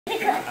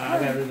I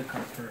gotta read the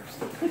card first.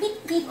 Oh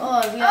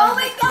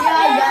my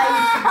god!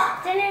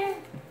 Yeah.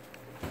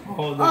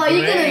 Oh,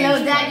 you're gonna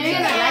love that. You're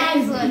gonna like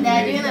this one,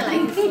 Dad. You're gonna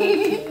like this one.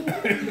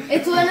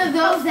 It's one of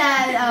those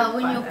that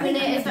when you open it,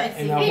 it starts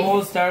singing. In the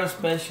whole Star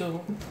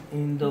Special,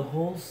 in the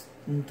whole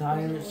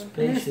entire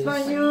spacious,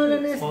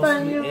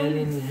 possibly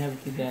alien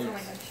inhabited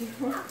galaxy.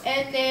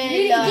 And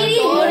then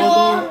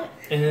Toro.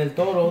 En el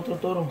toro, otro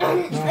toro. No.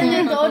 En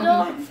el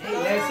Toro.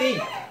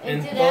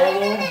 En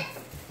todo.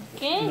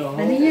 ¿Qué? No.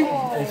 En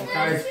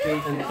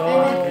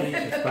todo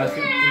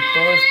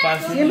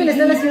espacio. Siempre le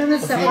están haciendo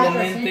unos zapatos.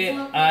 Posiblemente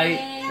hay.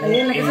 Ahí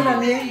en la casa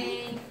también.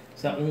 O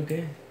sea, ¿un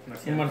qué?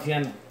 Un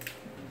marciano.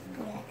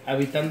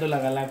 Habitando la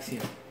galaxia.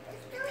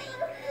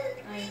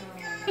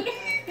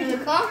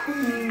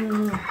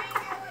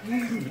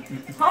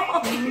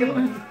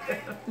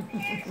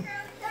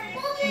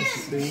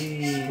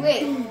 Sí.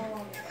 Wait.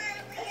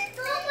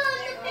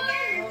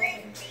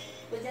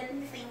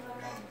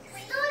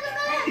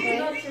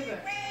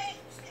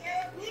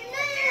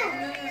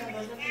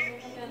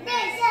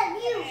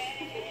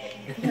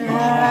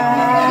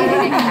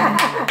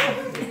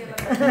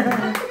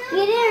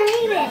 You didn't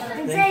read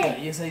it. Say it.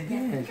 Yes, I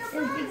did.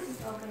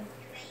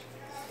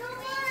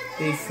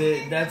 They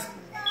said that's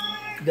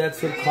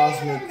what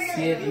cosmic.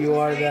 See it, you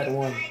are that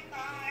one.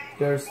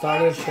 Your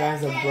star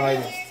shines the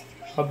brightest.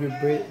 Of your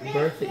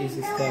birth is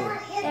stellar.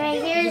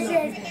 And here it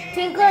says,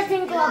 twinkle,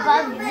 twinkle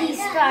above these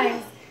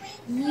stars.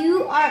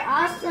 You are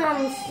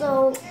awesome,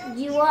 so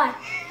you are.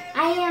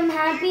 I am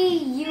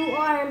happy you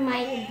are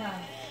my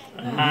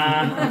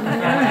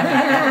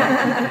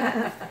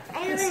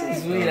This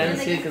is sweet. I didn't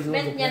see it because it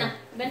was a pen.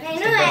 I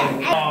know that.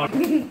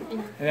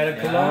 I got a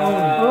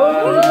cologne.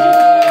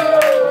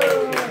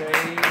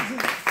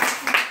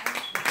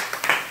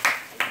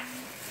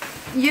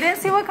 You didn't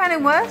see what kind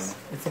it was?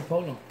 It's a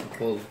polo.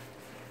 Polo.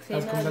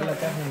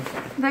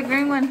 The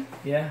green one.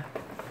 Yeah.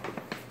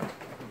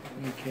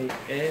 Okay,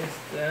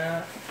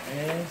 esta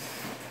es...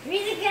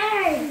 Read the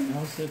card.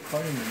 No sé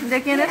cuál es.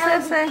 ¿De quién es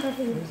ese? Where's the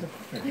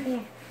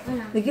card?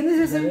 ¿De quién es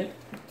 ¿Es ese? it?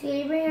 To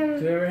Abraham.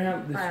 To Abraham,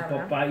 de su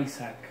papá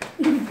Isaac.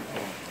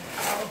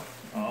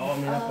 Oh,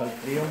 mira, para el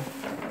frío.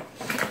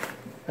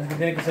 Es que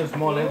tiene que ser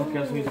small, porque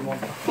yo soy small.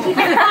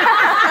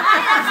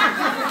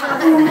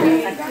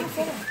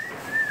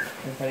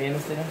 ¿Está bien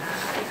este?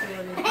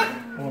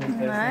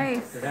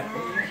 Nice.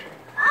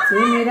 Sí,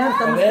 mira,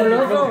 está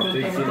musculoso.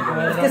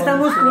 Es que está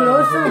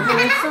musculoso, por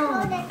eso.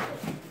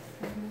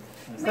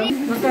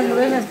 No te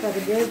duelas para que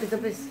te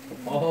topes.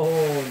 Oh,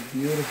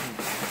 beautiful.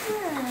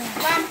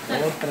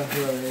 Otra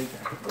sudaderita.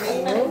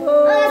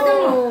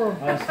 Oh.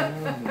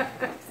 Awesome.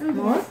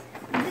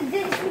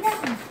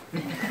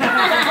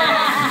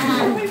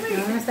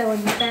 No, está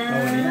bonita.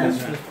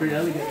 It's pretty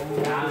elegant. Oh,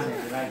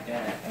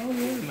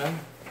 yeah, man.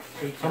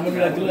 I'm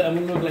gonna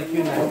look like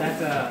you now.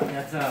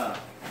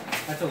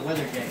 That's a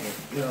leather jacket.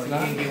 So you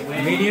can get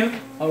wet. Medium?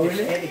 Oh,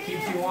 really? It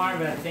keeps you warm,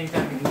 but at the same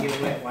time you can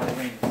get wet while it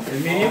rains. The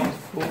medium?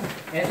 Cool.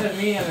 It's a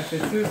medium. If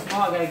it's too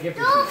small, I gotta give it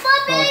to you. No,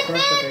 put it in.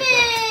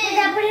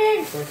 Put it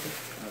in. Perfect.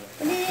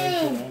 Put it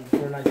in.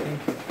 Very nice, thank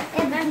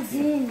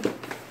you.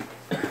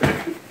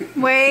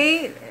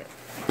 Wait.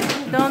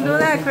 Don't do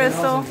that,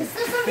 Crystal. This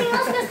is something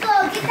else,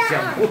 Crystal. Get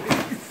that one.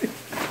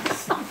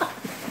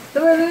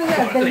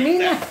 Todavía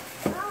termina.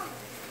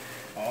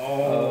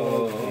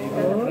 Oh.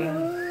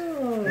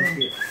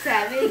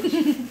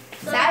 Savage.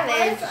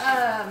 Savage.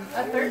 A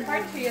third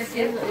part to your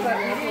gift.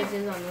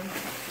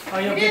 Oh,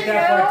 you'll You get didn't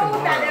that part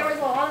know that there tomorrow. was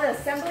all the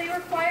assembly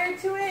required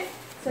to it,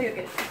 so you'll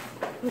get it.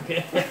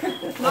 Okay.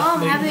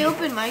 Mom, have they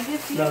opened my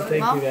gift yet? No,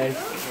 thank Mom? you guys.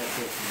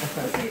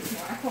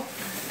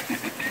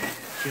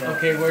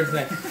 Okay, where's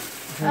next?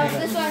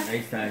 This one. Ahí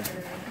está.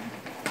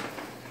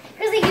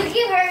 Because you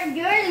give her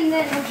yours and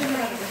then open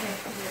mine.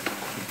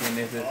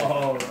 Tienes eso.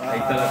 Oh, Ahí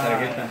está la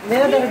tarjeta. Ve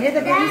la tarjeta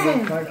que dice.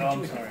 Oh,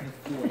 I'm sorry.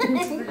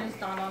 Just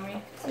dawned on me.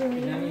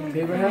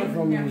 Abraham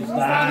from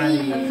Uzbekistan.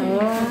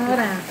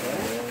 Ahora.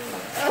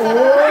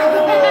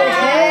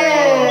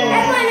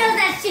 Everyone knows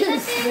that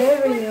shoes.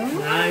 Very good.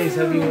 Nice,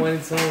 I've been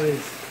wanting some of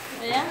this.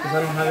 Yeah? Because I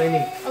don't have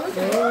any.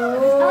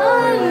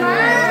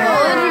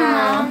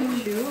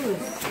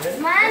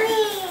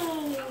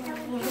 Mommy.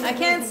 I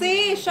can't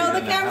see. Show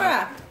the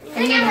camera.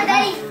 The camera,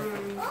 Daddy.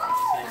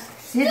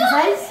 ¿Sí te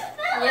sabes?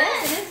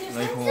 No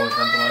hay como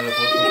tanto más de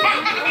fotos.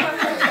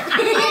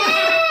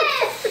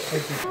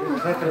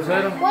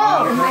 Retrocero.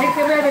 ¿Es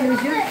que ve la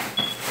televisión?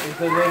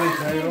 Esto es de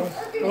Misairo.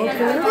 Oh,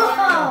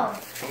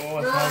 Oh,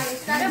 it's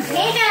the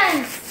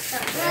pants.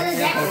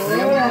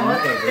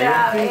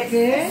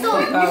 ¿Qué?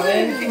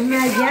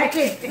 Una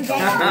jacket.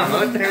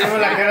 Tenemos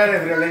la cara de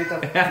violento.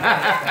 No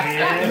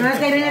va a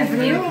caer en el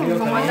frío.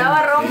 Como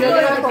andaba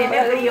ronco,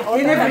 tiene frío.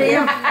 Tiene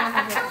frío.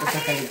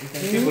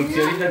 Sí, porque si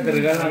ahorita te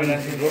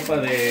regalan ropa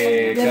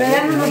de De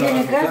verdad no la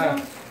tiene vas a caso. usar.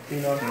 no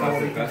No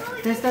hace caso.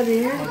 Está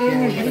bien.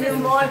 Tiene It's frío.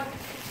 small.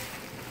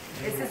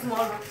 It's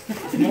small.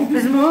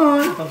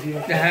 Small.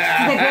 Te queda.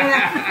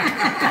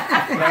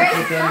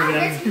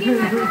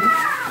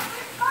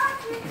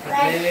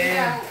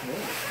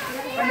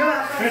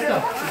 Cristo,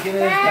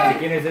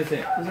 ¿Quién es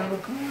ese?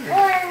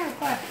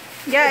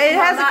 Yeah, it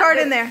has a card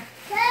in there.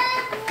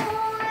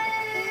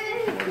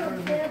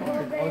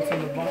 Oh, it's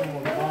on the bottom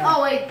of the box.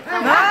 Oh, wait.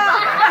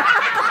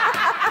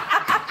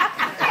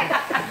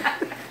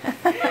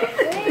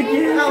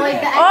 Oh, wait.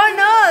 Oh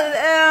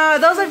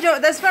no,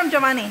 that's from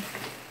Giovanni.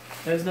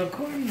 There's no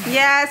card.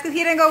 Yeah, it's because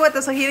he didn't go with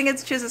us, so he didn't get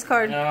to choose his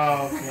card.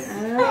 Oh, okay.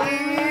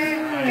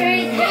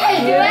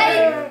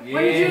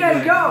 Where did you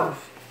guys go?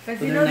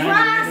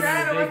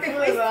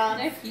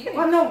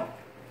 Oh no.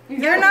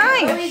 You're We 9.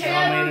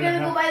 said we were going to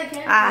go buy the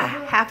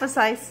candy. Half a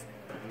size.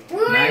 We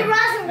were in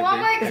Ross and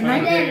Walmart. Give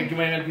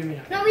me a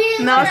No, we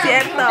didn't. No,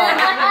 cierto.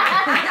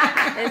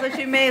 Es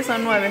 8:30,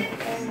 son 9.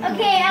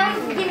 Okay, I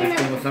was giving them.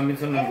 Como también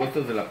son los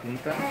huesos de la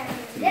punta,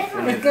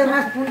 Es que es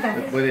más punta.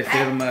 puede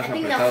ser más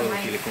apretado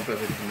si le compras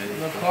 8:30.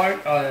 No card?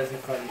 Oh, that's a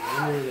card. Let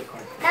me read the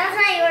card. That's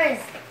not yours.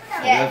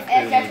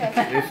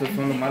 Esos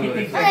son lo malo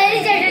de eso.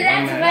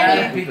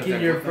 Not picking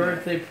your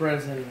birthday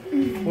present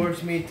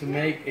forced me to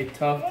make a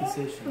tough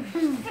decision.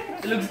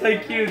 It looks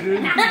like you,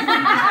 dude.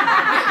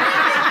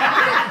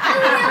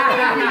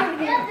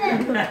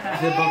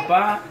 Dice,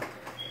 papá,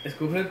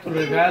 escoger tu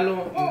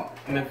regalo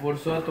me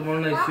forzó a tomar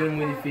una decisión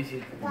muy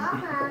difícil.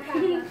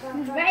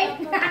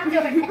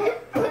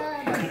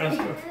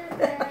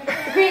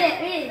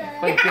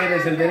 ¿Cuál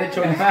quieres? ¿El derecho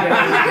o el izquierdo?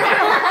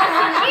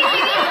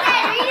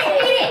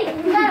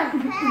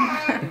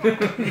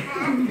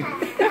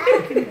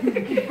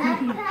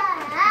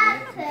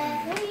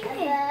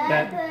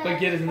 ¿Cuál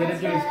quieres? ¿El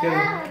derecho o el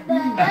izquierdo?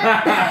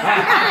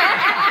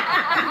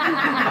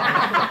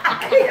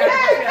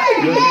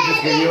 Luego que te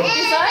escribió.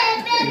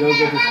 Luego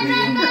que te escribió.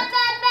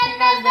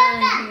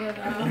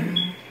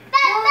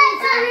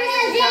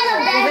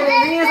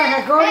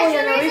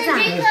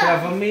 Nuestra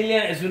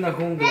familia es una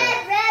jungla.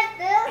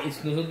 Y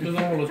nosotros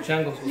somos los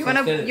changos. O sea,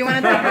 ustedes. You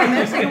wanna take from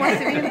there so you want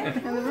to see?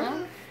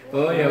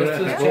 Oye, ahora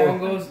Estos sacó.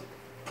 changos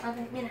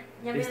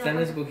están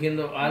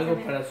escogiendo algo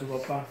para su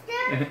papá.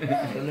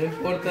 Pero no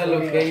importa lo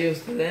que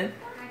ellos te den.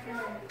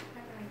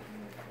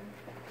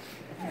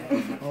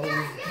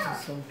 Always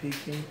some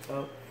picking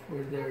up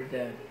for their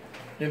dad.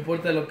 No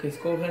importa lo que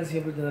escojan,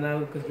 siempre tendrán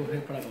algo que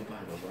escoger para papá.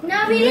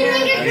 No, we didn't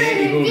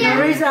think it's La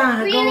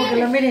risa, como que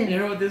la miren. You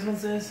know what this one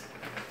says?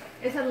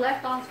 It's a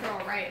left nostril,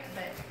 right?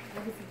 But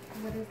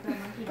what is the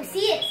monkey?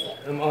 See it.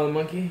 Oh, the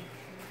monkey?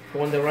 The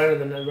one that right or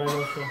the right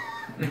nostril?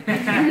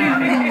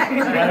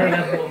 Right or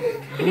left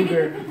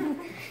booger?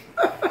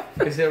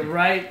 Is it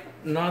right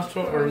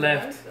nostril or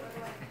left?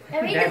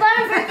 And read the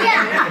bottom first,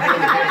 yeah.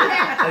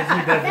 I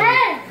see that.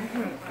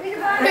 Read the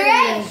bottom.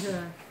 Correct.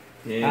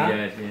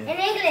 Yes. In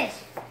English.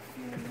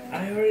 I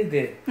already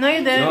did. No,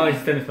 you didn't. No,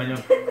 está en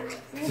español.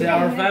 See,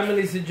 our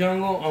family is the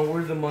jungle and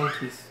we're the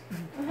monkeys.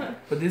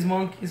 But these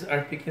monkeys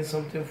are picking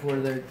something for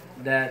their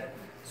dad.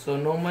 So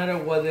no matter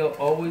what, they'll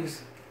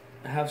always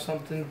have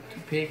something to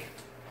pick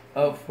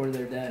up for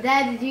their dad.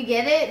 Dad, did you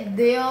get it?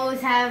 They always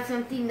have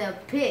something to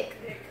pick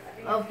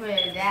up for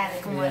their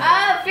dad. Come on.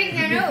 Yeah. Oh, pick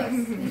their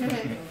nose.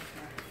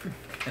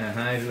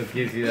 Ajá, es lo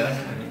que decía.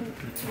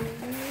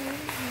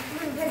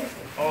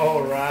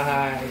 All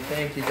right.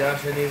 Thank you,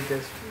 Josh. I need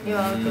this. You're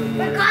welcome.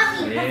 Mm.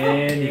 Coffee.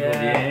 Bien, hijo,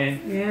 bien.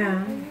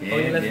 Yeah. Oh,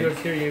 you left yours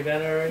here. You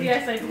got it already?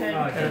 Yes, I did.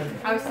 Oh, okay.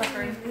 I was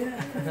suffering.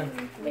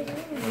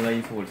 Hola,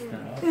 ahí su bolsita.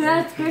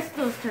 That's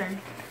Crystal's turn.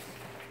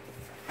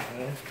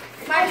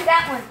 Mine's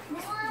that one.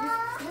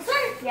 This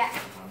one? Yeah.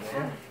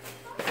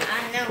 I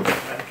know.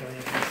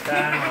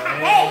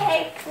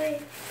 Hey, wait.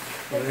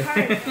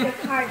 The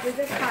card, there's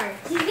a card.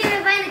 He's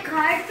gonna find a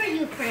card for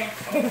you first.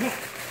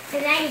 So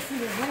now you see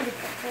the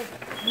wonderful.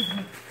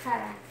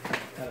 Ta-da.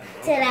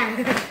 Ta-da.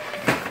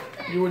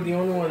 You were the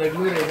only one that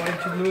glued it. Why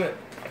didn't you glue it?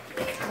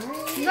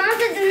 Mom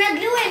said do not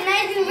glue it,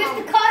 now you can rip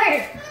the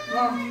card.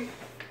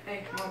 Hey,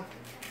 Mom.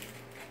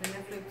 The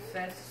Netflix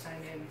says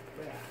sign in.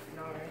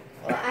 No, right?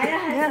 Well, I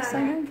don't have Yes, I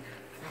some. heard.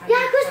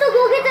 Yeah, Crystal,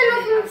 go get the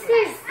note from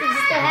upstairs. You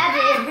still have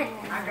it.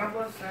 I got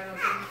one sign up.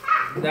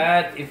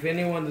 That, if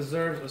anyone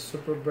deserves a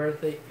super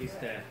birthday, it's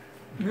that.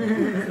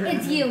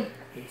 It's you.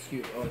 It's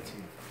you. Oh, it's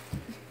you.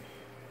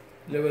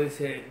 Luego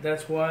dice,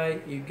 that's why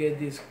you get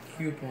these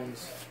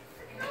coupons.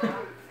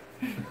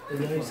 Is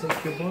that how you say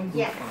coupons?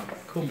 Yeah.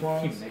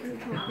 Coupons.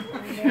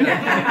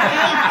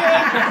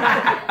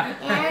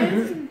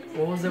 And,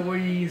 What was the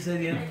word you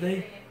said the other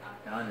day?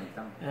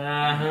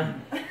 Uh-huh.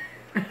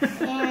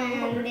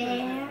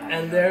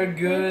 And they're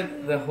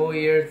good the whole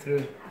year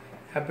through.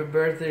 Happy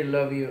birthday,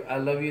 love you. I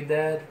love you,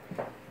 Dad.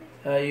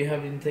 You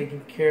have been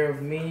taking care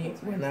of me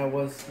when I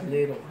was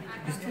little.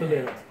 You're still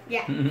little.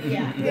 yeah.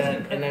 Yeah.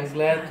 Dad, and I'm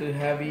glad to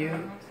have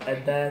you, a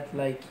dad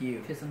like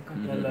you. I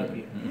love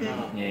you.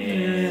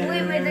 Yeah.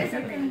 Wait, there's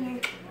something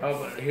here. Oh,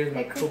 but here's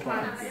my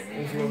coupon.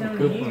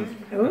 Coupons.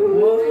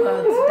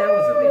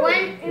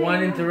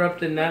 One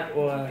interrupted nap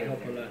will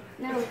help a lot.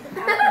 No.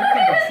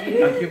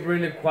 I'll keep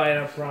really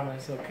quiet, I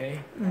promise, okay?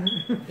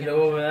 Y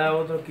luego me da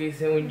otro que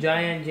dice un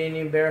giant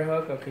Janie bear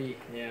hug. Okay,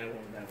 yeah, I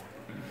want that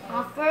one.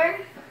 Offer.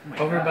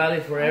 Over Valley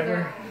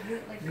forever.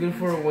 Good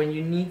for when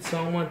you need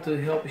someone to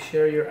help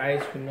share your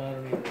ice cream. No, I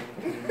don't need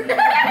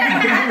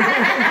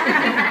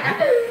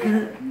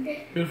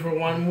that. Good for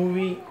one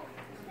movie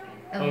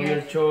Of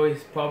your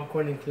choice,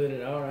 popcorn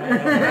included. All right.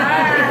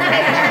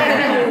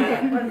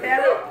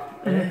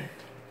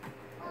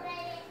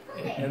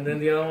 And then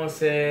the other one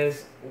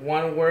says,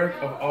 one work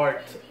of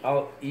art.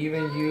 I'll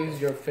even use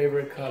your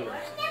favorite colors.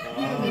 Oh,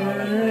 I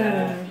like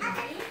that.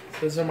 So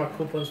those are my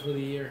coupons for the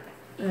year.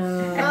 So you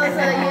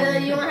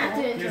won't have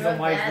to interrupt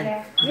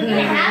that. You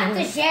have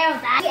to share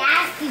with that. He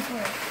asked you for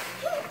it.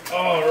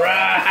 All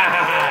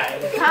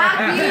right.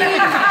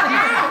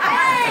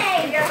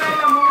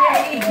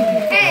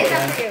 Hey, it's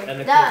up to you. And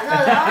the That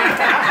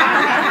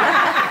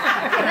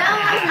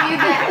one's for you,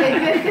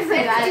 Dad. Because I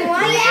got it.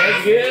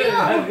 That's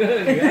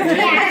good.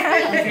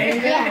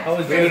 I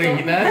was joking.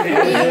 I'm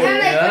like,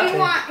 what do you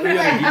want? He's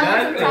like, I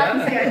want some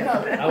chocolate syrup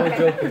Coke. I was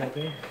joking,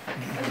 okay?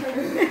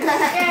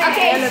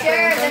 Okay,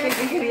 sure. Let me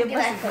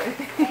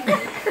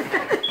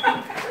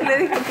Le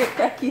dijo que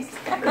caquis.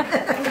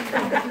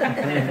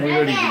 Muy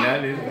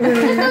originales.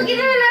 Just don't give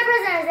him my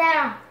present. Is that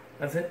off?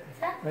 That's it?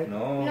 Right?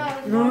 No. No,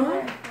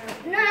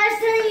 I was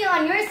telling you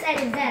on your side.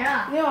 Is that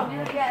off? No.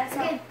 Yeah, it's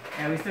okay.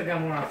 Yeah, we still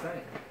got more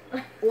outside.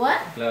 What?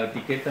 La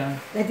etiqueta.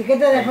 La etiqueta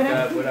de Ahí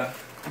está afuera. afuera.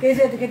 ¿Qué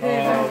dice la etiqueta de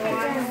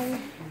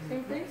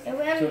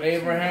afuera? To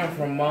Abraham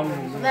from Mom.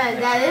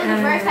 That is the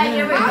first time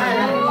you ever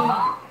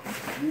done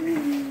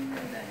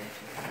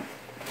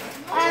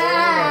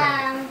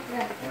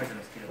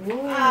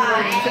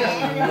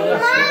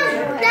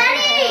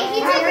Daddy, he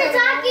took your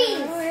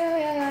talkies.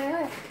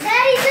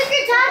 Daddy took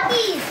your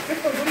talkies.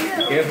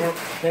 Careful.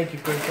 Thank you,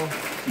 Crystal.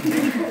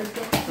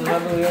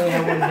 Ronaldo, we only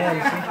have one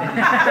hand.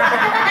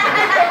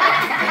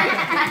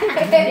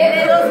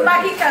 Tiene dos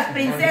mágicas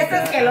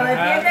princesas que lo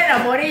defienden a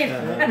morir.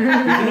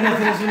 Tú no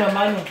tienes una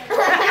mano.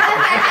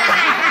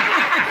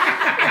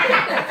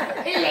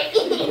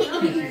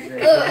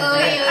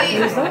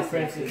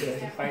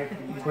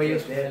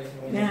 Cuellos.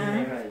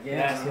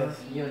 Gracias.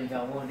 You only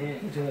got one in.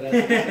 Muchas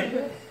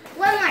gracias.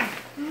 One more.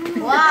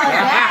 Wow,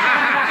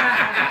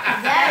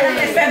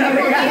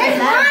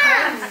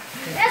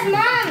 That's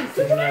mom's.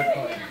 It's not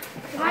called.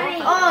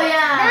 Oh,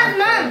 yeah. That's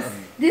mom's.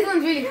 This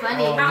one's really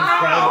funny. Oh, this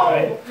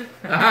private,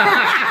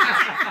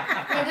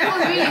 This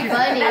one's really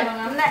funny.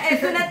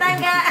 Es una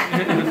tanga.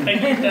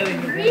 right?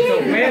 It's a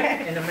whip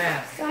and a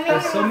mask.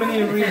 There's so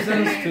many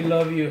reasons to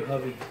love you,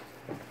 hubby.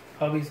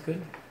 Hubby's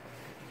good?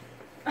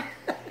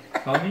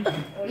 Hobby?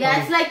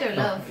 Yeah, it's like their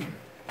love.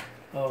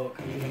 Oh,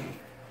 okay.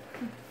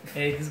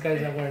 Hey, this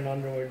guy's not wearing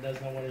underwear.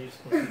 That's not what you're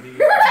supposed to be.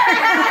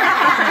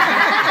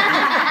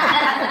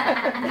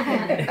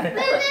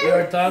 You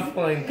are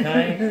thoughtful and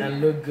kind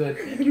and look good.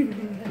 Thank you.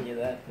 Yeah,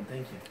 that, but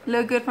thank you.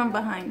 Look good from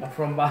behind.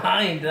 From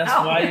behind, that's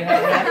why you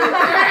have that.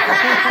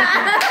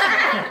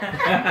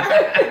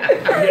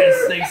 You're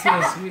as sexy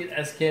and sweet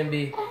as can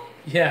be.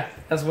 Yeah,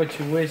 that's what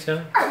you wish,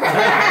 huh?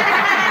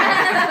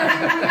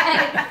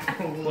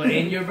 Well,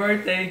 ain't your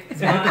birthday.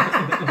 It's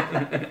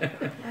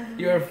mine.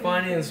 You're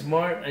funny and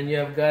smart, and you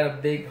have got a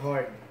big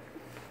heart.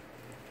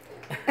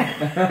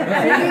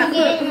 I'm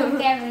getting him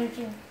Kevin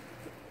too.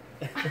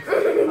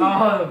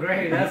 Oh,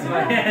 great. That's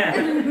why.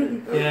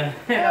 Yeah,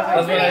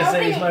 that's what I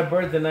say. It's my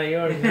birthday, not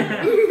yours.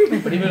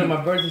 But even on my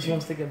birthday, she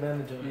wants to take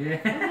advantage of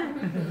it. Yeah.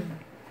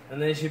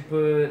 And then she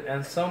put,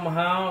 and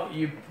somehow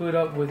you put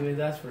up with me.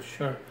 That's for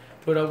sure.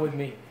 Put up with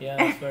me. Yeah,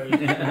 that's very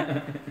good.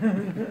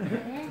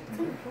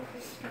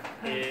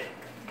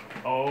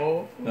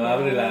 Oh. No,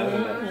 ábrela.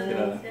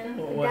 Ciérrala.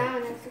 What?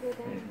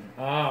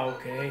 Ah,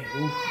 ok.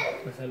 Uf,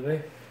 me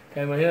salvé.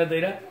 Que imagínate,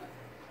 mira.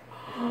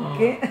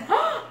 ¿Qué?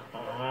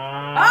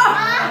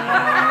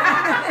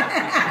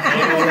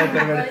 Hola,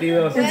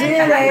 pervertidos.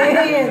 Enséñale a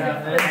ella.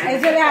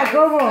 Enséñale a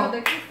Jacobo.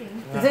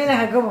 Enséñale a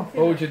Jacobo.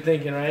 What were you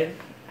thinking, right?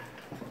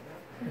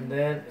 And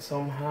then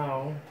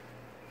somehow.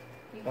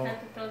 Oh,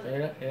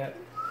 mira, yeah.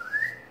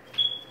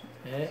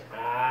 You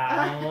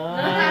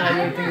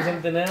think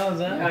something else,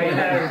 huh? Oh,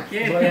 yeah, That's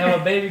why you have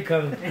a baby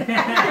coming.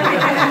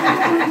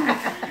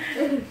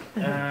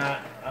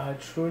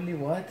 Truly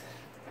what?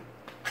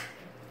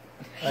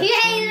 He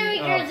ain't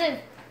recursive.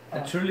 I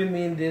truly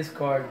mean this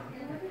card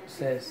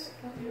says,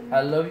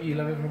 I love you. You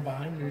love me from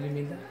behind? You really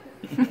mean that?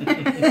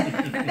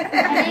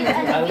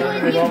 I love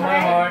you with all my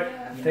heart.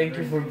 Thank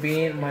you for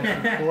being my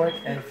support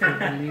and for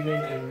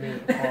believing in me.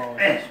 Oh,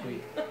 that's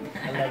sweet.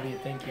 I love you.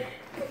 Thank you.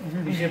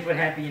 You should put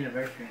happy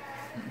anniversary.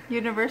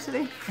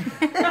 University.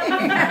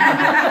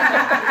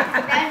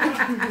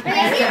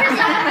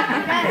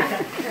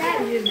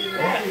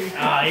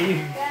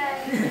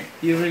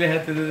 You really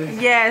have to do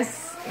this.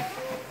 Yes.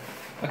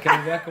 Para que me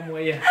vea como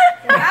ella.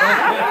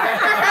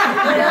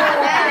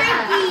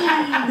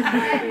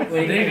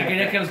 Pues dije que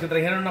quería que los que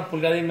trajeran 1,5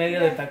 pulgadas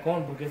de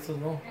tacón, porque estos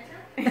no.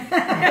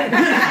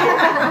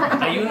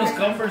 Hay unos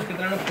Converse que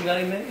traen 1,5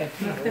 pulgadas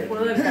aquí. No te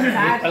puedo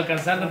alcanzar.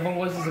 Alcanzar, le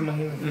pongo esos,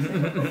 imagínate.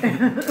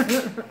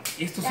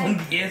 Y estos son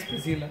 10,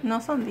 Priscila.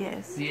 No son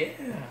 10. Yeah.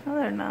 No,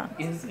 they're not.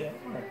 Yes, they are.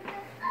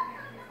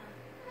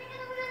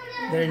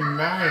 They're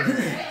nice.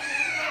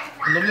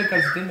 El doble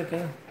calcetín me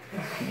queda.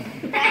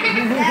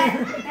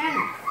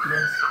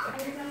 Yes.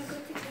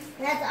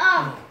 That's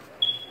all.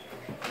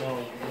 No, no, no,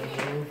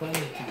 no, no,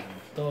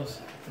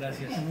 2,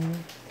 gracias.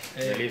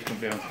 Feliz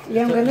cumpleaños. Y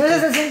aunque no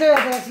seas el centro de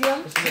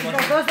atracción,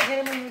 los dos te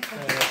queremos mucho.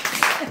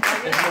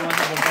 Es lo más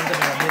importante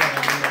para mí, la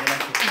familia.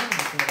 Gracias.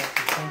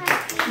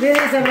 Bien,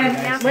 Sabrán.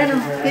 Bueno,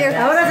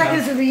 ahora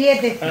saquen su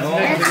billete.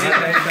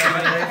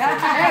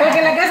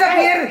 Porque la casa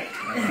pierde.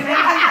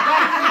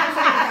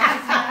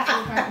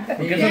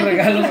 Porque esos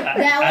regalos a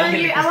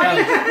alguien le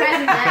costaron.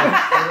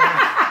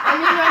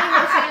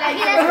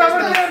 Por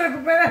favor, quiero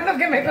recuperar lo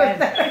que me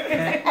costaron.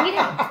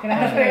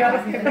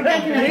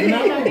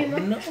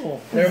 No,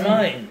 they're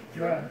mine.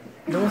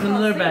 There was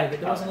another bag.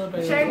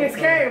 Sharing is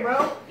caring,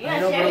 bro. Yeah,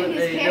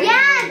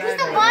 just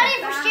the body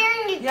for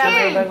sharing your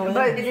carry.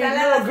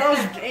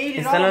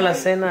 Está en la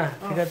cena,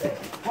 fíjate.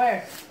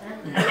 Where?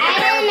 I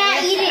did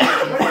not eat it.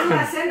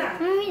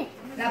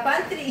 La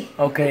pantry.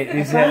 Ok,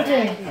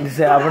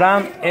 dice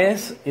Abraham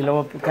es, y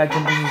luego cada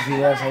quien puso sus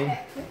ideas ahí.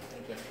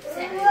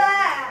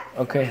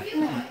 Ok,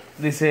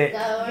 dice,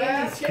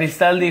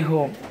 Cristal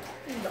dijo,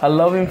 a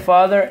loving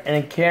father and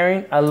a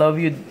caring, I love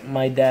you,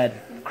 my dad,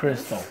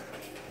 Crystal.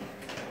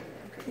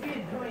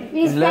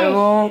 Y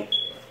luego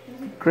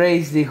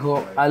Grace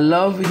dijo, I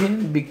love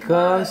him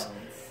because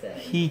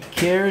he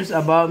cares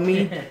about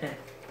me,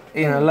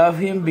 and I love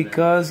him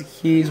because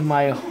he's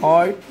my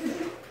heart,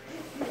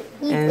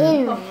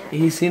 and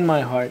he's in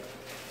my heart.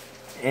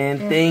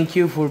 And thank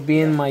you for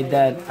being my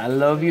dad. I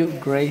love you,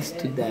 Grace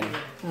to dad.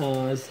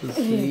 Oh, that's so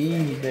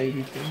sweet,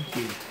 baby. Thank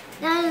you.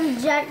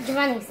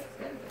 Giovanni's.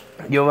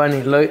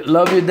 Giovanni,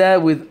 love you,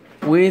 dad, with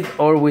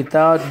or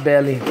without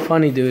belly.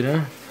 Funny dude,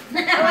 huh?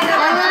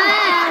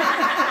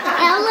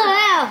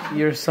 LOL.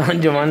 Your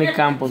son, Giovanni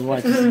Campos,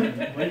 watch.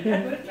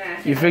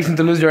 You're fixing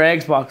to lose your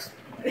Xbox.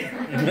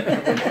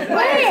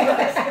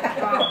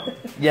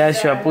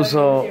 Yashua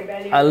puso,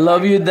 I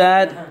love you,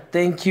 dad.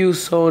 Thank you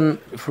for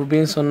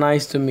being so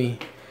nice to me.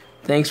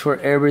 Thanks for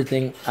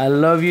everything. I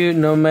love you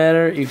no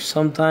matter if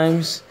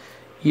sometimes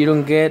I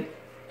don't get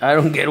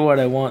what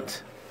I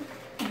want.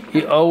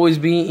 You always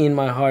be in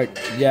my heart,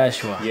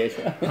 Yashua.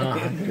 Yeshua.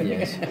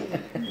 Yes.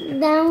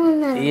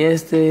 That Y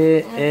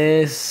este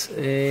es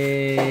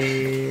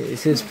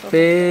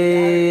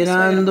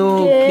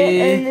esperando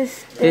que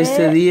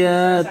este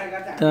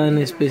día tan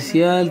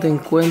especial te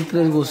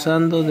encuentres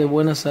gozando de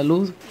buena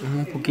salud,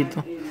 un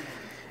poquito,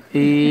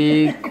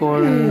 y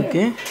con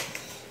 ¿qué?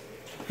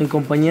 En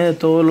compañía de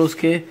todos los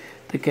que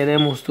te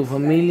queremos, tu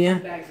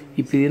familia,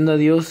 y pidiendo a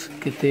Dios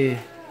que te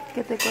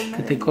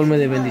colme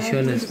de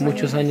bendiciones,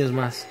 muchos años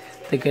más.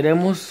 Te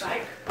queremos,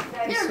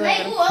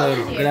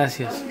 suegro.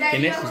 Gracias.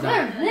 ¿Quién es?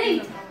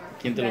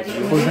 ¿Quién te lo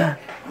escribió? Pues da.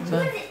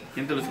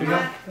 ¿Quién te lo escribió?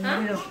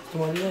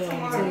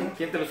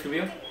 ¿Quién te lo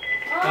escribió?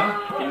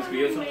 ¿Quién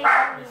escribió eso? Dad,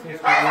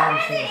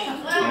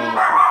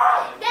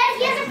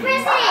 he has a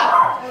present.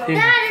 Sí.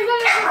 Dad,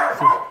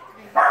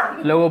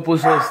 Luego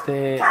puso